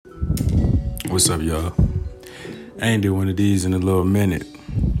What's up, y'all? I ain't did one of these in a little minute,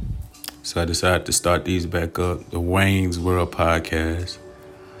 so I decided to start these back up. The Wayne's World Podcast.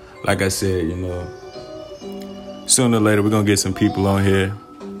 Like I said, sooner or later we're gonna get some people on here,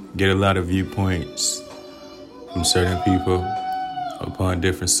 get a lot of viewpoints from certain people upon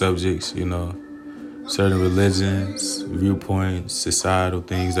different subjects, certain religions, viewpoints, societal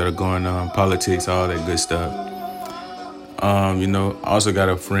things that are going on, politics, all that good stuff. I also got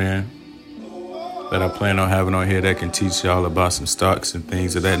a friend that I plan on having on here that can teach y'all about some stocks and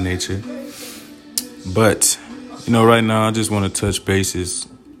things of that nature. But, right now I just want to touch bases,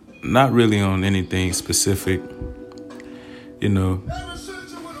 not really on anything specific,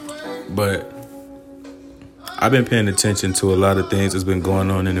 but I've been paying attention to a lot of things that's been going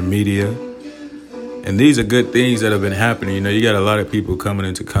on in the media. And these are good things that have been happening. You got a lot of people coming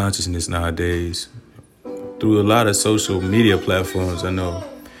into consciousness nowadays through a lot of social media platforms. I know,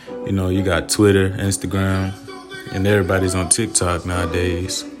 you got Twitter, Instagram, and everybody's on TikTok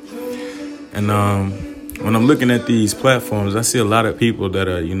nowadays. And when I'm looking at these platforms, I see a lot of people that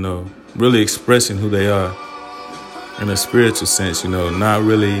are, really expressing who they are in a spiritual sense, not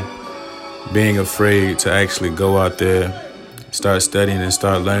really being afraid to actually go out there, start studying and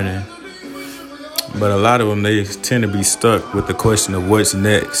start learning. But a lot of them, they tend to be stuck with the question of what's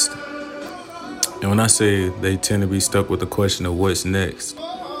next. And when I say they tend to be stuck with the question of what's next,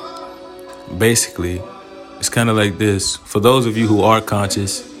 basically, it's kind of like this. For those of you who are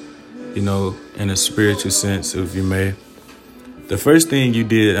conscious, in a spiritual sense, if you may, the first thing you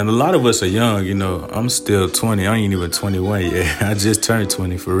did, and a lot of us are young, I'm still 20. I ain't even 21 yet. I just turned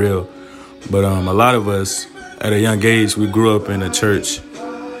 20 for real. But a lot of us at a young age, we grew up in a church,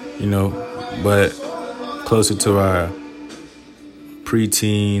 but closer to our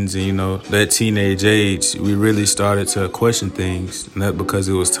preteens and, that teenage age, we really started to question things, not because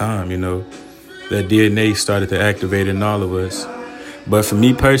it was time, that DNA started to activate in all of us. But for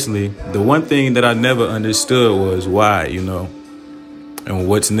me personally, the one thing that I never understood was why, and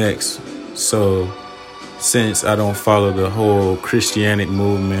what's next. So since I don't follow the whole Christianic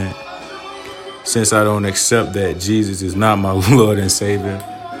movement, since I don't accept that Jesus is not my Lord and Savior,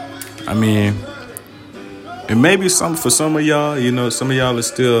 and maybe for some of y'all, some of y'all are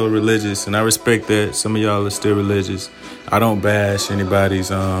still religious, and I respect that. Some of y'all are still religious. I don't bash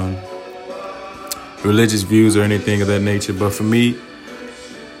anybody's religious views or anything of that nature. But for me,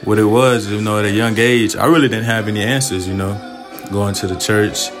 what it was, at a young age, I really didn't have any answers, going to the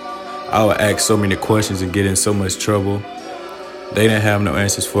church. I would ask so many questions and get in so much trouble. They didn't have no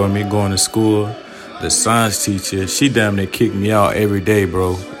answers for me. Going to school, the science teacher, she damn near kicked me out every day,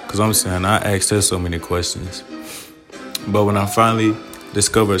 bro. Because I'm saying I asked her so many questions. But when I finally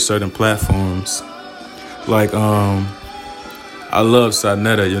discovered certain platforms, like, I love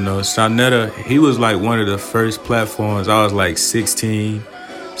Sarnetta, Sarnetta, he was like one of the first platforms. I was like 16,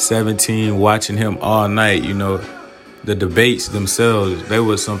 17, watching him all night, The debates themselves, they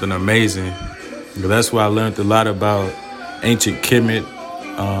was something amazing. But that's why I learned a lot about ancient Kemet.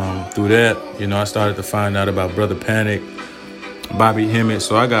 Through that, I started to find out about Brother Panic, Bobby Hemmett.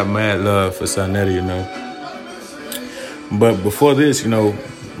 So I got mad love for Sarnetta, But before this,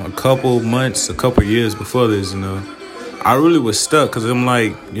 a couple years before this, I really was stuck because I'm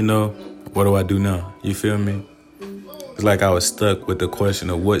like, what do I do now? You feel me? It's like I was stuck with the question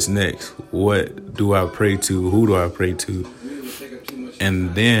of what's next. What do I pray to? Who do I pray to?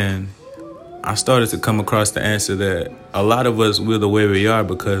 And then I started to come across the answer that a lot of us, we're the way we are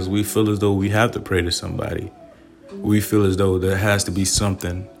because we feel as though we have to pray to somebody. We feel as though there has to be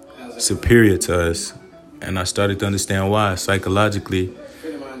something superior to us. And I started to understand why psychologically.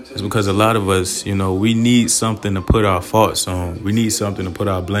 It's because a lot of us, we need something to put our faults on. We need something to put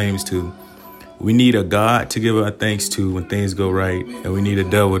our blames to. We need a God to give our thanks to when things go right. And we need a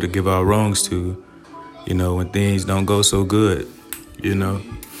devil to give our wrongs to, when things don't go so good,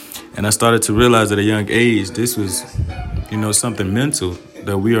 And I started to realize at a young age, this was, something mental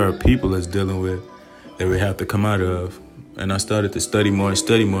that we are people that's dealing with, that we have to come out of. And I started to study more.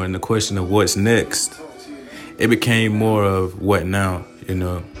 And the question of what's next, it became more of what now,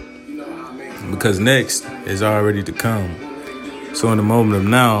 because next is already to come. So in the moment of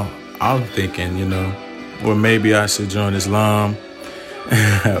now, I'm thinking, or maybe I should join Islam.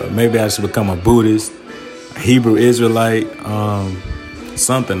 Maybe I should become a Buddhist, a Hebrew Israelite,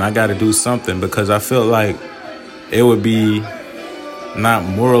 something. I got to do something because I feel like it would be not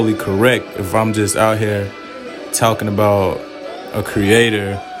morally correct if I'm just out here talking about a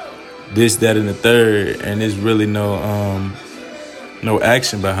creator, this, that, and the third, and there's really no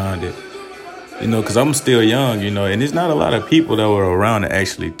action behind it. because I'm still young, and there's not a lot of people that were around to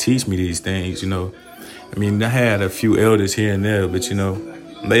actually teach me these things, I mean, I had a few elders here and there, but,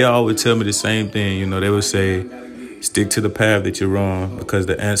 they all would tell me the same thing. They would say, stick to the path that you're on because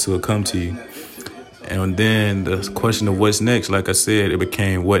the answer will come to you. And then the question of what's next, like I said, it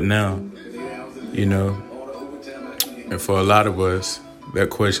became what now, And for a lot of us, that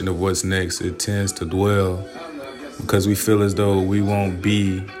question of what's next, it tends to dwell because we feel as though we won't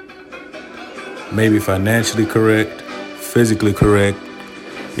be maybe financially correct, physically correct,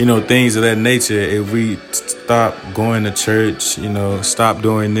 things of that nature. If we stop going to church, stop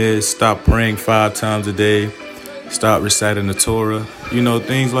doing this, stop praying 5 times a day, stop reciting the Torah,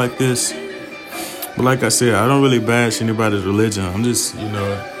 things like this. But like I said, I don't really bash anybody's religion. I'm just,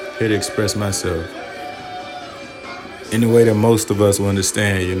 here to express myself in a way that most of us will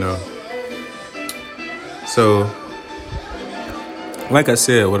understand, So, like I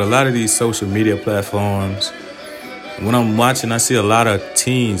said, with a lot of these social media platforms, when I'm watching, I see a lot of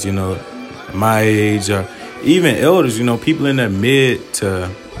teens, my age, or even elders, people in their mid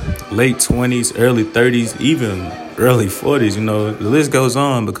to late 20s, early 30s, even early 40s, the list goes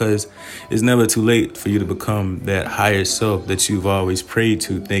on because it's never too late for you to become that higher self that you've always prayed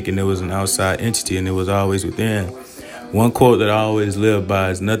to, thinking it was an outside entity and it was always within. One quote that I always live by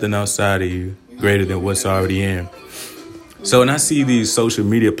is nothing outside of you greater than what's already in. So when I see these social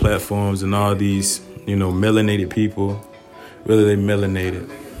media platforms and all these, melanated people, whether they melanated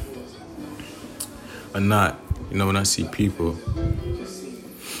or not, when I see people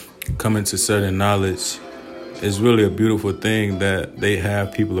coming to certain knowledge, it's really a beautiful thing that they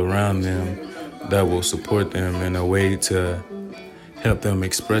have people around them that will support them in a way to help them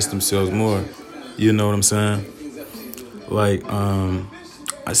express themselves more. You know what I'm saying? Like,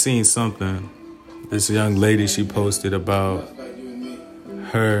 I seen something. This young lady, she posted about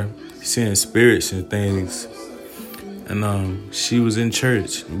her seeing spirits and things. And she was in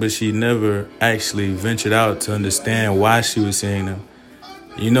church, but she never actually ventured out to understand why she was seeing them.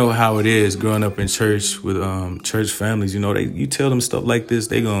 You know how it is growing up in church with church families. You tell them stuff like this,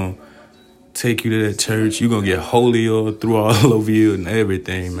 they gonna take you to that church. You gonna get holy oil through all over you and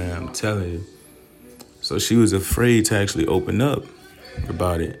everything, man. I'm telling you. So she was afraid to actually open up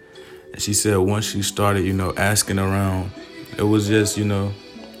about it. And she said once she started, asking around, it was just,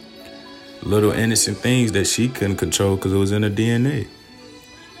 little innocent things that she couldn't control because it was in her DNA.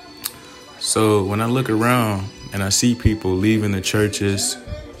 So when I look around and I see people leaving the churches,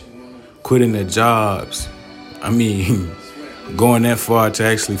 quitting their jobs, going that far to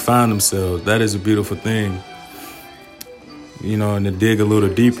actually find themselves, that is a beautiful thing. And to dig a little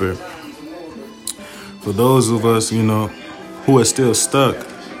deeper. For those of us, who are still stuck,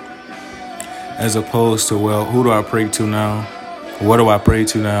 as opposed to, well, who do I pray to now? What do I pray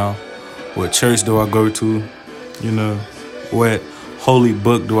to now? What church do I go to? What holy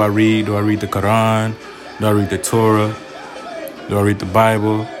book do I read? Do I read the Quran? Do I read the Torah? Do I read the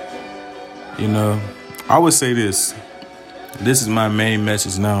Bible? I would say this. This is my main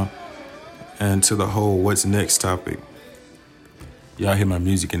message now. And to the whole what's next topic. Y'all hear my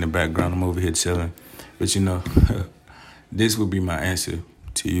music in the background. I'm over here chilling. But this would be my answer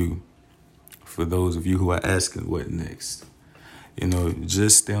to you. For those of you who are asking what next.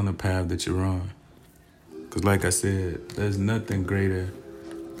 Just stay on the path that you're on. Because like I said, there's nothing greater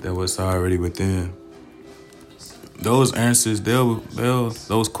than what's already within. Those answers,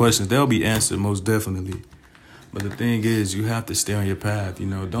 those questions, they'll be answered most definitely. But the thing is, you have to stay on your path.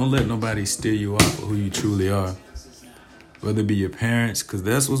 Don't let nobody steer you off of who you truly are. Whether it be your parents, because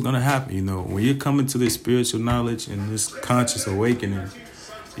that's what's going to happen. When you're coming to this spiritual knowledge and this conscious awakening,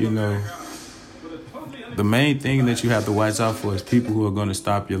 the main thing that you have to watch out for is people who are going to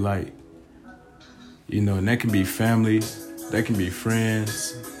stop your light. And that can be family, that can be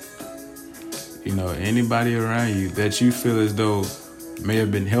friends, anybody around you that you feel as though may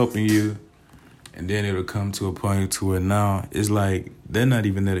have been helping you. And then it'll come to a point to where now it's like they're not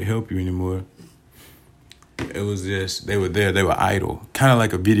even there to help you anymore. It was just, they were there, they were idle. Kind of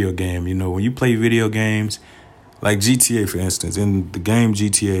like a video game, when you play video games, like GTA, for instance, in the game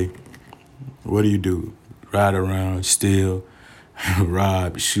GTA, what do? Ride around, steal,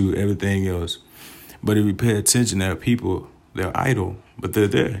 rob, shoot, everything else. But if you pay attention, there are people, they're idle, but they're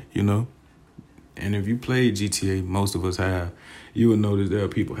there, And if you play GTA, most of us have, you will notice there are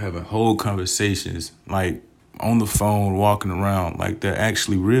people having whole conversations, like on the phone, walking around, like they're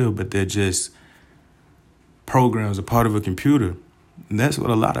actually real, but they're just programs, a part of a computer. And that's what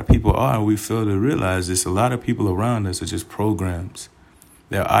a lot of people are. We fail to realize this. A lot of people around us are just programs.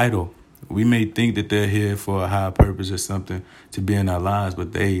 They're idle. We may think that they're here for a higher purpose or something to be in our lives,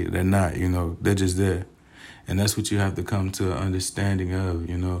 but they're not, they're just there. And that's what you have to come to an understanding of,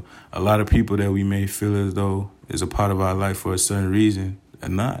 A lot of people that we may feel as though is a part of our life for a certain reason are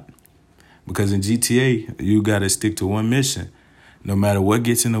not. Because in GTA, you got to stick to one mission. No matter what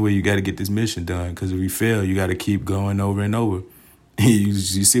gets in the way, you got to get this mission done. Because if you fail, you got to keep going over and over. You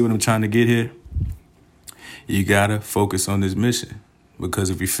see what I'm trying to get here? You got to focus on this mission. Because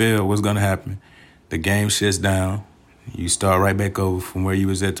if you fail, what's going to happen? The game shuts down. You start right back over from where you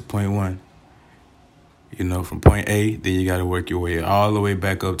was at to point one. From point A, then you got to work your way all the way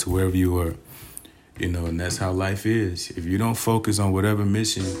back up to wherever you were. And that's how life is. If you don't focus on whatever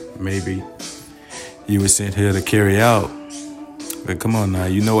mission maybe you were sent here to carry out, but come on now,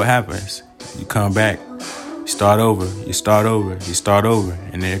 you know what happens. You come back, you start over,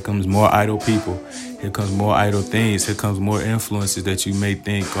 and there comes more idle people. Here comes more idle things. Here comes more influences that you may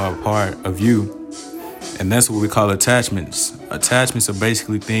think are part of you. And that's what we call attachments. Attachments are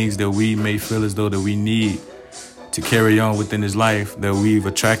basically things that we may feel as though that we need to carry on within this life that we've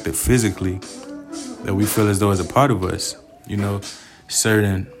attracted physically, that we feel as though is a part of us.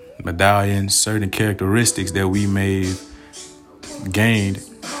 Certain medallions, certain characteristics that we may have gained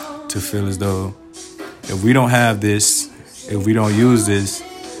to feel as though if we don't have this, if we don't use this,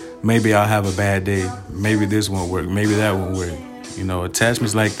 maybe I'll have a bad day. Maybe this won't work. Maybe that won't work.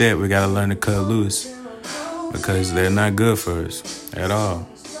 Attachments like that, we got to learn to cut loose because they're not good for us at all.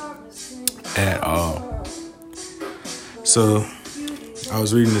 At all. So I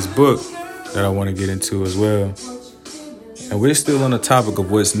was reading this book that I want to get into as well. And we're still on the topic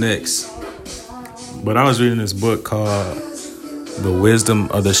of what's next. But I was reading this book called The Wisdom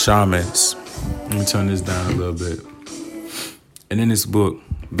of the Shamans. Let me turn this down a little bit. And in this book,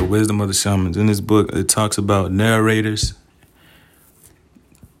 The Wisdom of the Shamans, in this book, it talks about narrators,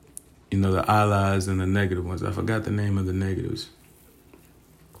 the allies and the negative ones. I forgot the name of the negatives.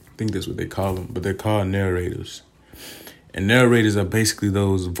 I think that's what they call them, but they're called narrators. And narrators are basically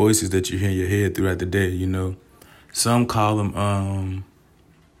those voices that you hear in your head throughout the day, Some call them,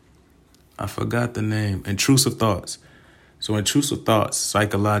 I forgot the name, intrusive thoughts. So intrusive thoughts,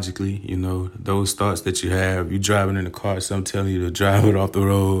 psychologically, those thoughts that you have, you driving in the car, some telling you to drive it off the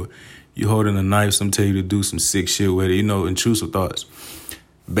road, you holding a knife, some tell you to do some sick shit with it, intrusive thoughts.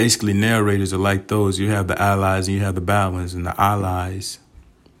 Basically, narrators are like those. You have the allies and you have the bad ones, and the allies,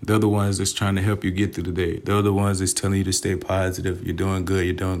 they're the ones that's trying to help you get through the day. They're the ones that's telling you to stay positive. You're doing good.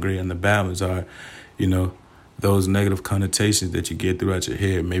 You're doing great. And the bad ones are, those negative connotations that you get throughout your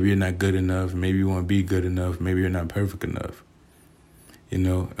head. Maybe you're not good enough. Maybe you won't be good enough. Maybe you're not perfect enough.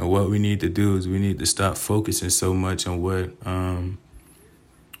 And what we need to do is we need to stop focusing so much on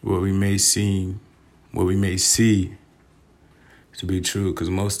what we may see to be true. Because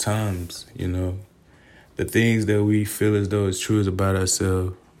most times, the things that we feel as though is true is about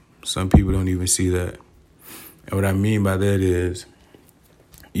ourselves. Some people don't even see that. And what I mean by that is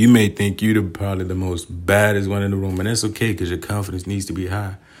you may think you're probably the most baddest one in the room, and that's okay because your confidence needs to be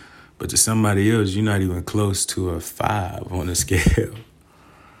high. But to somebody else, you're not even close to a 5 on the scale,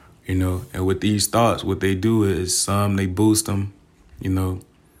 And with these thoughts, what they do is some, they boost them, The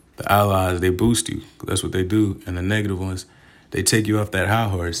allies, they boost you. That's what they do. And the negative ones, they take you off that high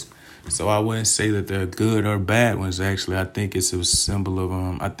horse. So I wouldn't say that they're good or bad ones, actually. I think it's a symbol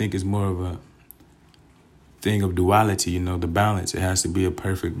of, I think it's more of a thing of duality, the balance. It has to be a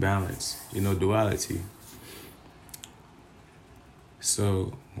perfect balance, duality.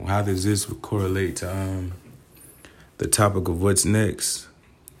 So how does this correlate to the topic of what's next?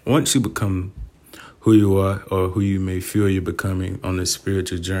 Once you become who you are or who you may feel you're becoming on this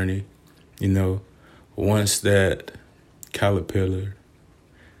spiritual journey, once that caterpillar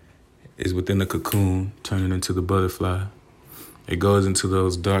is within the cocoon, turning into the butterfly, it goes into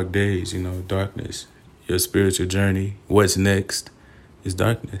those dark days, darkness. Your spiritual journey, what's next is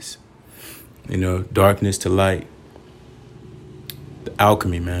darkness. Darkness to light. The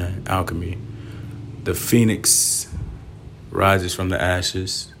alchemy, man, alchemy. The phoenix rises from the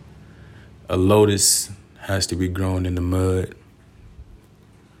ashes. A lotus has to be grown in the mud.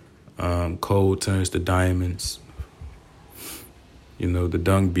 Coal turns to diamonds. The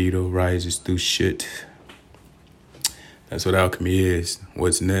dung beetle rises through shit. That's what alchemy is.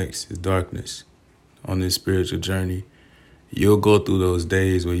 What's next is darkness. On this spiritual journey, you'll go through those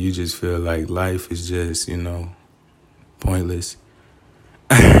days where you just feel like life is just, pointless.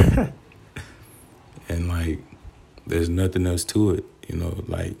 And there's nothing else to it,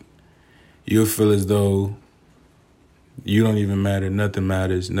 you'll feel as though you don't even matter. Nothing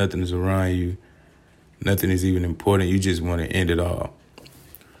matters. Nothing is around you. Nothing is even important. You just want to end it all.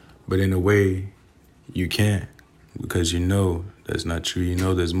 But in a way, you can't, because you know that's not true. You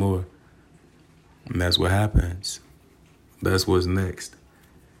know there's more. And that's what happens. That's what's next.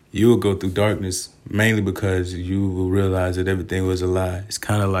 You will go through darkness mainly because you will realize that everything was a lie. It's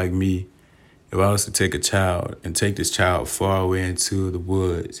kind of like me. If I was to take a child and take this child far away into the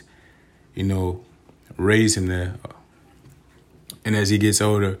woods, raise him there. And as he gets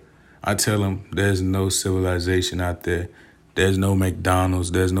older, I tell him there's no civilization out there. There's no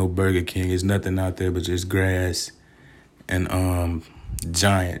McDonald's. There's no Burger King. There's nothing out there but just grass and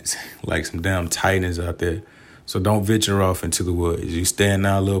giants, like some damn titans out there. So don't venture off into the woods. You stay in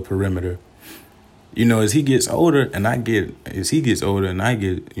our little perimeter. As he gets older and I get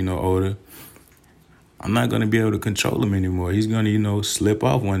older, I'm not going to be able to control him anymore. He's going to, slip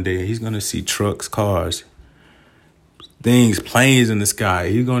off one day. He's going to see trucks, cars, things, planes in the sky.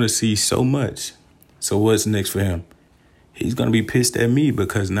 He's going to see so much. So what's next for him? He's going to be pissed at me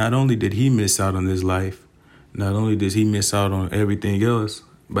because not only did he miss out on this life, not only does he miss out on everything else,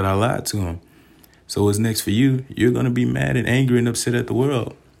 but I lied to him. So what's next for you? You're going to be mad and angry and upset at the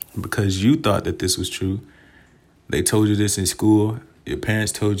world because you thought that this was true. They told you this in school. Your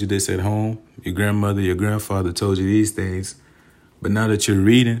parents told you this at home. Your grandmother, your grandfather told you these things. But now that you're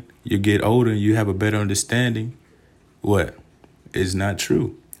reading, you get older, you have a better understanding. What? It's not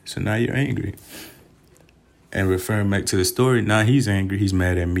true. So now you're angry. And referring back to the story, now he's angry. He's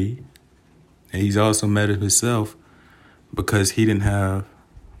mad at me. And he's also mad at himself because he didn't have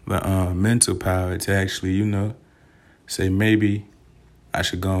the mental power to actually, say maybe I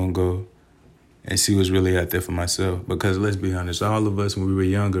should go and see what's really out there for myself. Because let's be honest, all of us when we were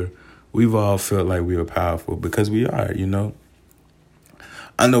younger, we've all felt like we were powerful because we are,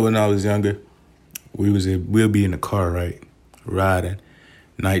 I know when I was younger, we'll be in the car, right, riding,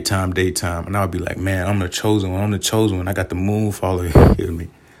 nighttime, daytime, and I'll be like, man, I'm the chosen one. I got the moon following me.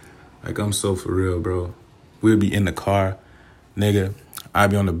 Like, I'm so for real, bro. We'll be in the car, nigga. I'll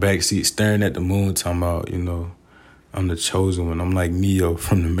be on the back seat staring at the moon talking about, I'm the chosen one. I'm like Neo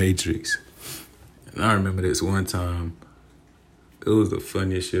from the Matrix. And I remember this one time, it was the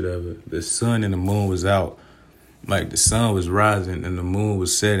funniest shit ever. The sun and the moon was out. Like, the sun was rising and the moon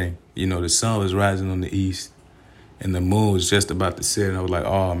was setting. The sun was rising on the east and the moon was just about to set. And I was like,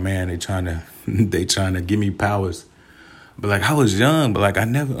 oh, man, they trying to give me powers. But, like, I was young, but, like, I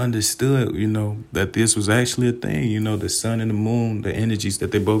never understood, that this was actually a thing. The sun and the moon, the energies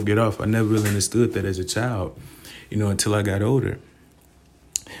that they both get off. I never really understood that as a child, until I got older.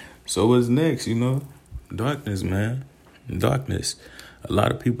 So what's next, Darkness, man. Darkness. A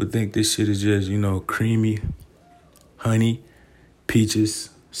lot of people think this shit is just, creamy, honey, peaches,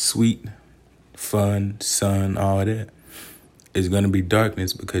 sweet, fun, sun, all that. It's going to be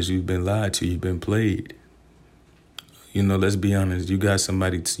darkness because you've been lied to. You've been played. Let's be honest. You got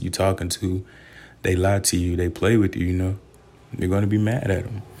somebody you talking to. They lie to you. They play with you, You're going to be mad at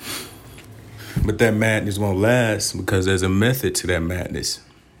them. But that madness won't last because there's a method to that madness.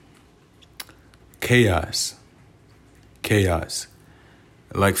 Chaos.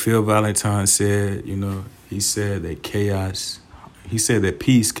 Like Phil Valentine said, he said that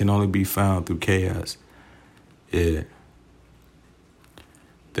peace can only be found through chaos. Yeah.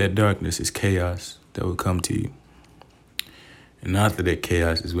 That darkness is chaos that will come to you. And after that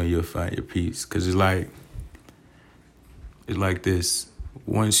chaos is when you'll find your peace. Because it's like this.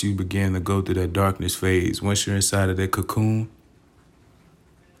 Once you begin to go through that darkness phase, once you're inside of that cocoon,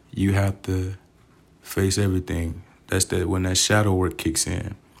 you have to face everything. That's when that shadow work kicks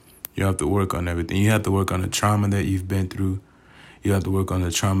in. You have to work on everything. You have to work on the trauma that you've been through. You have to work on the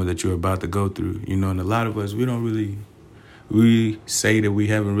trauma that you're about to go through. And a lot of us, we say that we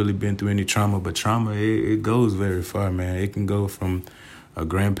haven't really been through any trauma, but trauma, it goes very far, man. It can go from a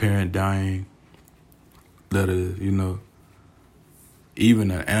grandparent dying,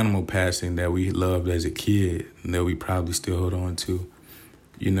 even an animal passing that we loved as a kid and that we probably still hold on to.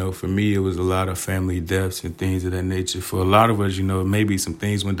 For me, it was a lot of family deaths and things of that nature. For a lot of us, maybe some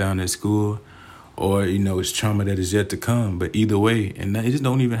things went down at school or, it's trauma that is yet to come. But either way, and it just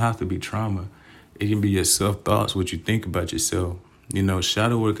don't even have to be trauma. It can be your self-thoughts, what you think about yourself.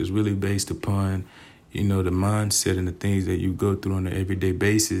 Shadow work is really based upon, the mindset and the things that you go through on an everyday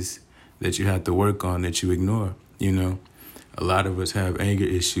basis that you have to work on, that you ignore. A lot of us have anger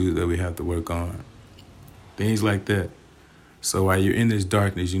issues that we have to work on. Things like that. So while you're in this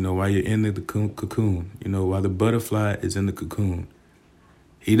darkness, while you're in the cocoon, while the butterfly is in the cocoon,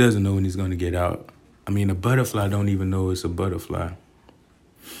 he doesn't know when he's going to get out. A butterfly don't even know it's a butterfly.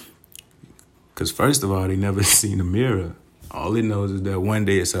 Because first of all, they never seen a mirror. All it knows is that one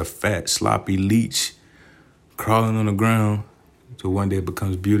day it's a fat, sloppy leech crawling on the ground, So one day it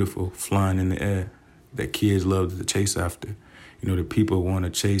becomes beautiful, flying in the air, that kids love to chase after. You know, that people want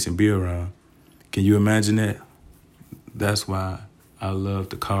to chase and be around. Can you imagine that? That's why I love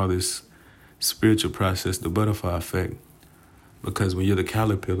to call this spiritual process the butterfly effect. Because when you're the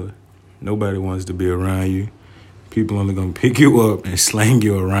caterpillar, nobody wants to be around you. People only gonna pick you up and slang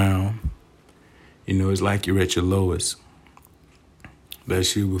you around. You know, it's like you're at your lowest.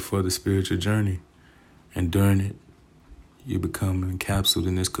 That's you before the spiritual journey. And during it, you become encapsulated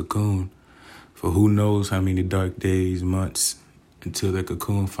in this cocoon for who knows how many dark days, months, until the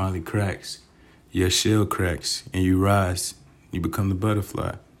cocoon finally cracks. Your shell cracks and you rise. You become the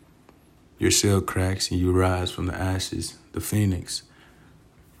butterfly. Your shell cracks and you rise from the ashes, the phoenix.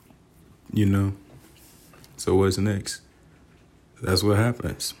 You know? So what's next? That's what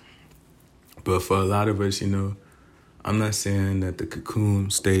happens. But for a lot of us, you know, I'm not saying that the cocoon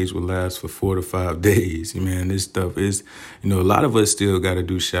stage will last for 4 to 5 days. Man, this stuff is, you know, a lot of us still got to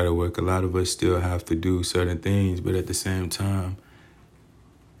do shadow work. A lot of us still have to do certain things. But at the same time,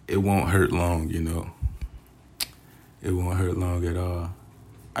 it won't hurt long, you know. It won't hurt long at all.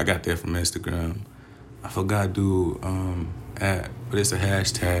 I got that from Instagram. I forgot but it's a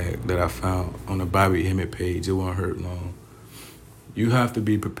hashtag that I found on the Bobby Hemmett page. It won't hurt long. You have to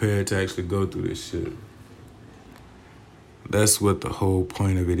be prepared to actually go through this shit. That's what the whole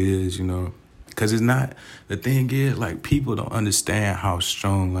point of it is, you know. Because it's not, the thing is, like, people don't understand how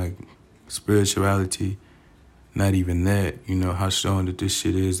strong, like, spirituality, not even that, you know, how strong that this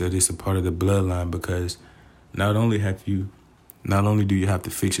shit is, that it's a part of the bloodline. Because not only do you have to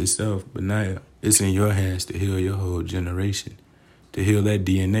fix yourself, but now it's in your hands to heal your whole generation, to heal that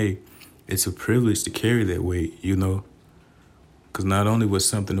DNA. It's a privilege to carry that weight, you know. Because not only was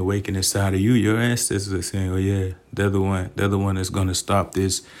something awakened inside of you, your ancestors are saying, oh, yeah, they're the one that's going to stop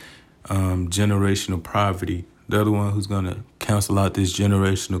this generational poverty. They're the one who's going to cancel out this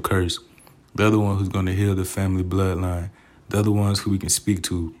generational curse. They're the one who's going to heal the family bloodline. They're the ones who we can speak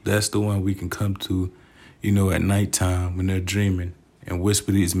to. That's the one we can come to, you know, at nighttime when they're dreaming and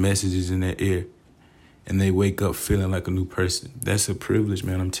whisper these messages in their ear. And they wake up feeling like a new person. That's a privilege,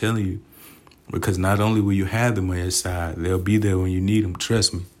 man, I'm telling you. Because not only will you have them on your side, they'll be there when you need them,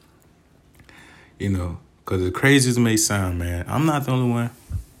 trust me. You know, because as crazy as it may sound, man, I'm not the only one.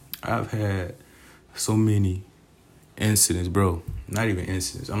 I've had so many incidents, bro. Not even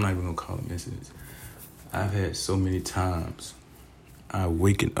incidents. I'm not even going to call them incidents. I've had so many times I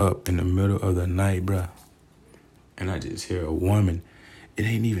waking up in the middle of the night, bro, and I just hear a woman. It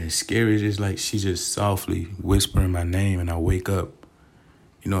ain't even scary. It's just like she just softly whispering my name, and I wake up.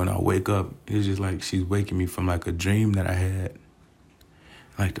 You know, and I wake up, it's just like she's waking me from like a dream that I had.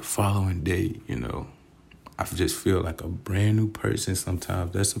 Like the following day, you know, I just feel like a brand new person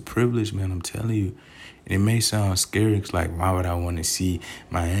sometimes. That's a privilege, man, I'm telling you. And it may sound scary. It's like, why would I want to see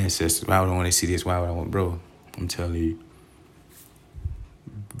my ancestors? Why would I want to see this? Why would I want, bro? I'm telling you.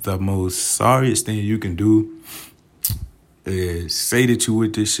 The most sorriest thing you can do is say that you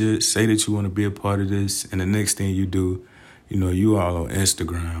with this shit, say that you want to be a part of this, and the next thing you do, you know, you all on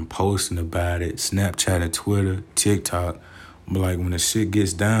Instagram posting about it, Snapchat and Twitter, TikTok. But like when the shit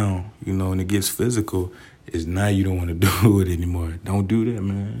gets down, you know, and it gets physical, it's now you don't want to do it anymore. Don't do that,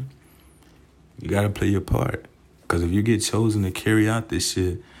 man. You got to play your part. Because if you get chosen to carry out this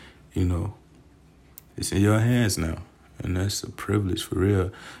shit, you know, it's in your hands now. And that's a privilege for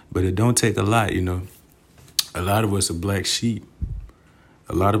real. But it don't take a lot, you know. A lot of us are black sheep.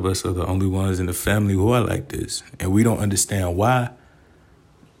 A lot of us are the only ones in the family who are like this. And we don't understand why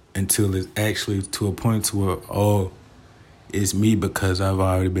until it's actually to a point to where, oh, it's me because I've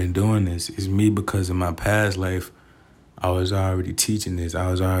already been doing this. It's me because in my past life, I was already teaching this. I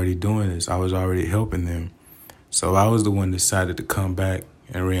was already doing this. I was already helping them. So I was the one that decided to come back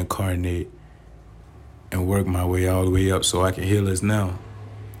and reincarnate and work my way all the way up so I can heal us now.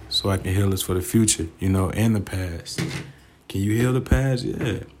 So I can heal us for the future, you know, and the past. Can you heal the past?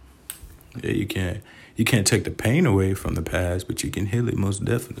 Yeah. Yeah, you can. You can't take the pain away from the past, but you can heal it most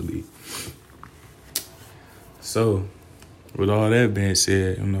definitely. So, with all that being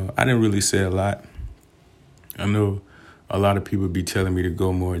said, you know, I didn't really say a lot. I know a lot of people be telling me to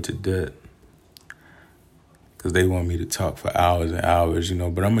go more into depth because they want me to talk for hours and hours, you know,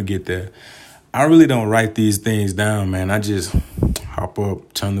 but I'm going to get there. I really don't write these things down, man. I just hop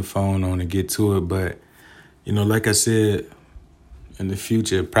up, turn the phone on and get to it. But, you know, like I said, in the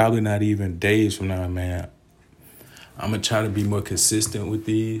future, probably not even days from now, man, I'm going to try to be more consistent with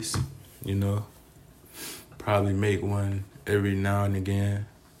these, you know, probably make one every now and again,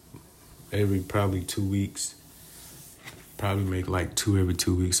 every probably 2 weeks, probably make like 2 every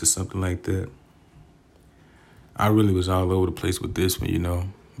 2 weeks or something like that. I really was all over the place with this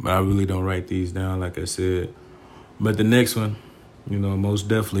one, but I really don't write these down, like I said. But the next one, most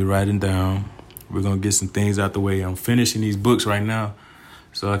definitely writing down. We're going to get some things out the way. I'm finishing these books right now.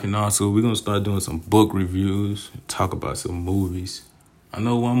 So we're going to start doing some book reviews, talk about some movies. I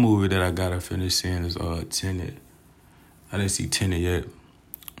know one movie that I got to finish seeing is Tenet. I didn't see Tenet yet,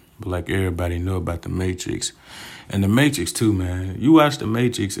 but like everybody know about The Matrix. And The Matrix too, man. You watch The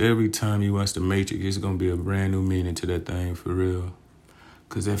Matrix, every time you watch The Matrix, it's going to be a brand new meaning to that thing, for real.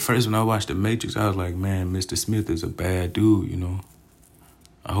 Because at first when I watched The Matrix, I was like, man, Mr. Smith is a bad dude,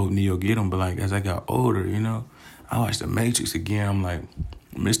 I hope Neo get him. But like as I got older, I watched The Matrix again. I'm like,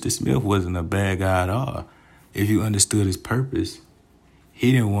 Mr. Smith wasn't a bad guy at all. If you understood his purpose,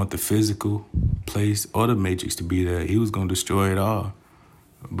 he didn't want the physical place or the Matrix to be there. He was going to destroy it all.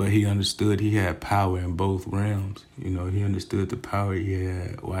 But he understood he had power in both realms. He understood the power he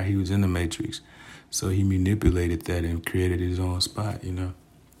had while he was in the Matrix. So he manipulated that and created his own spot,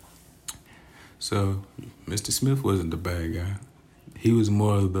 So Mr. Smith wasn't the bad guy. He was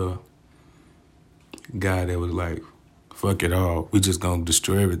more of the guy that was like, fuck it all. We just gonna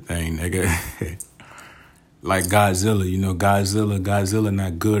destroy everything, nigga. Like Godzilla, Godzilla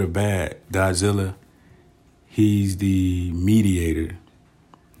not good or bad. Godzilla, he's the mediator.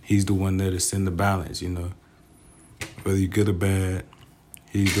 He's the one there to send the balance, Whether you're good or bad,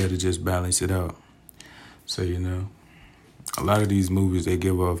 he's there to just balance it out. So, a lot of these movies, they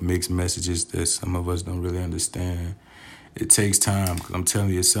give off mixed messages that some of us don't really understand. It takes time, because I'm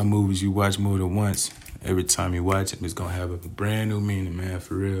telling you, some movies you watch more than once, every time you watch them, it's going to have a brand new meaning, man,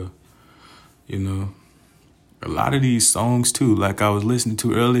 for real. A lot of these songs, too, like I was listening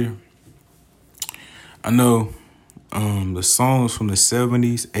to earlier, I know the songs from the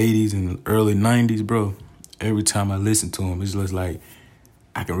 70s, 80s, and the early 90s, bro, every time I listen to them, it's just like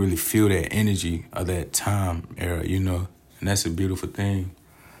I can really feel that energy of that time era, and that's a beautiful thing,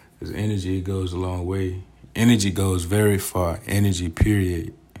 because energy goes a long way. Energy goes very far. Energy,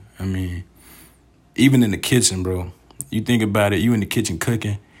 period. I mean, even in the kitchen, bro. You think about it, you in the kitchen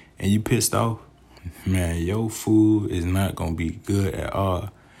cooking and you pissed off, man, your food is not going to be good at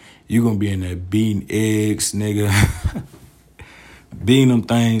all. You're going to be in there beating eggs, nigga. Beating them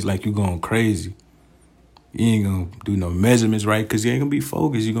things like you going crazy. You ain't going to do no measurements right because you ain't going to be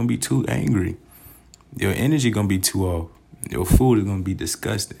focused. You're going to be too angry. Your energy going to be too off. Your food is going to be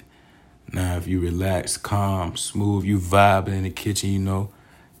disgusting. Now, if you relax, calm, smooth, you vibe in the kitchen,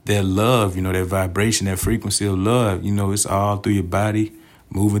 that love, that vibration, that frequency of love, it's all through your body,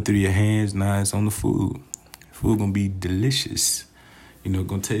 moving through your hands. Now it's on the food. Food gonna be delicious.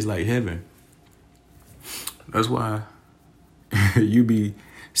 Gonna taste like heaven. That's why you be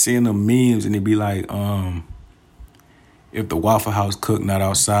seeing them memes and they be like, if the Waffle House cook not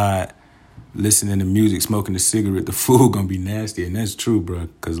outside, listening to music, smoking a cigarette, the food gonna be nasty. And that's true, bro.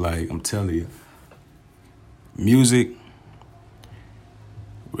 Because, I'm telling you, music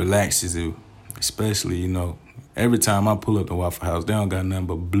relaxes you. Especially, every time I pull up the Waffle House, they don't got nothing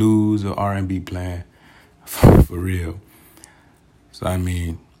but blues or R&B playing. For real. So,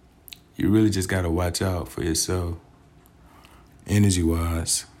 you really just got to watch out for yourself.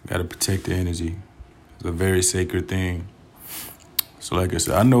 Energy-wise, got to protect the energy. It's a very sacred thing. So like I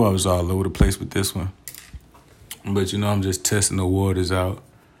said, I know I was all over the place with this one. But, I'm just testing the waters out.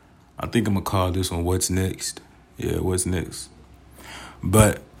 I think I'm going to call this one What's Next. Yeah, What's Next.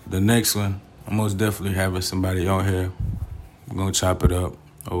 But the next one, I'm most definitely having somebody on here. I'm going to chop it up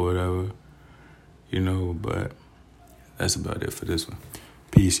or whatever. But that's about it for this one.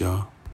 Peace, y'all.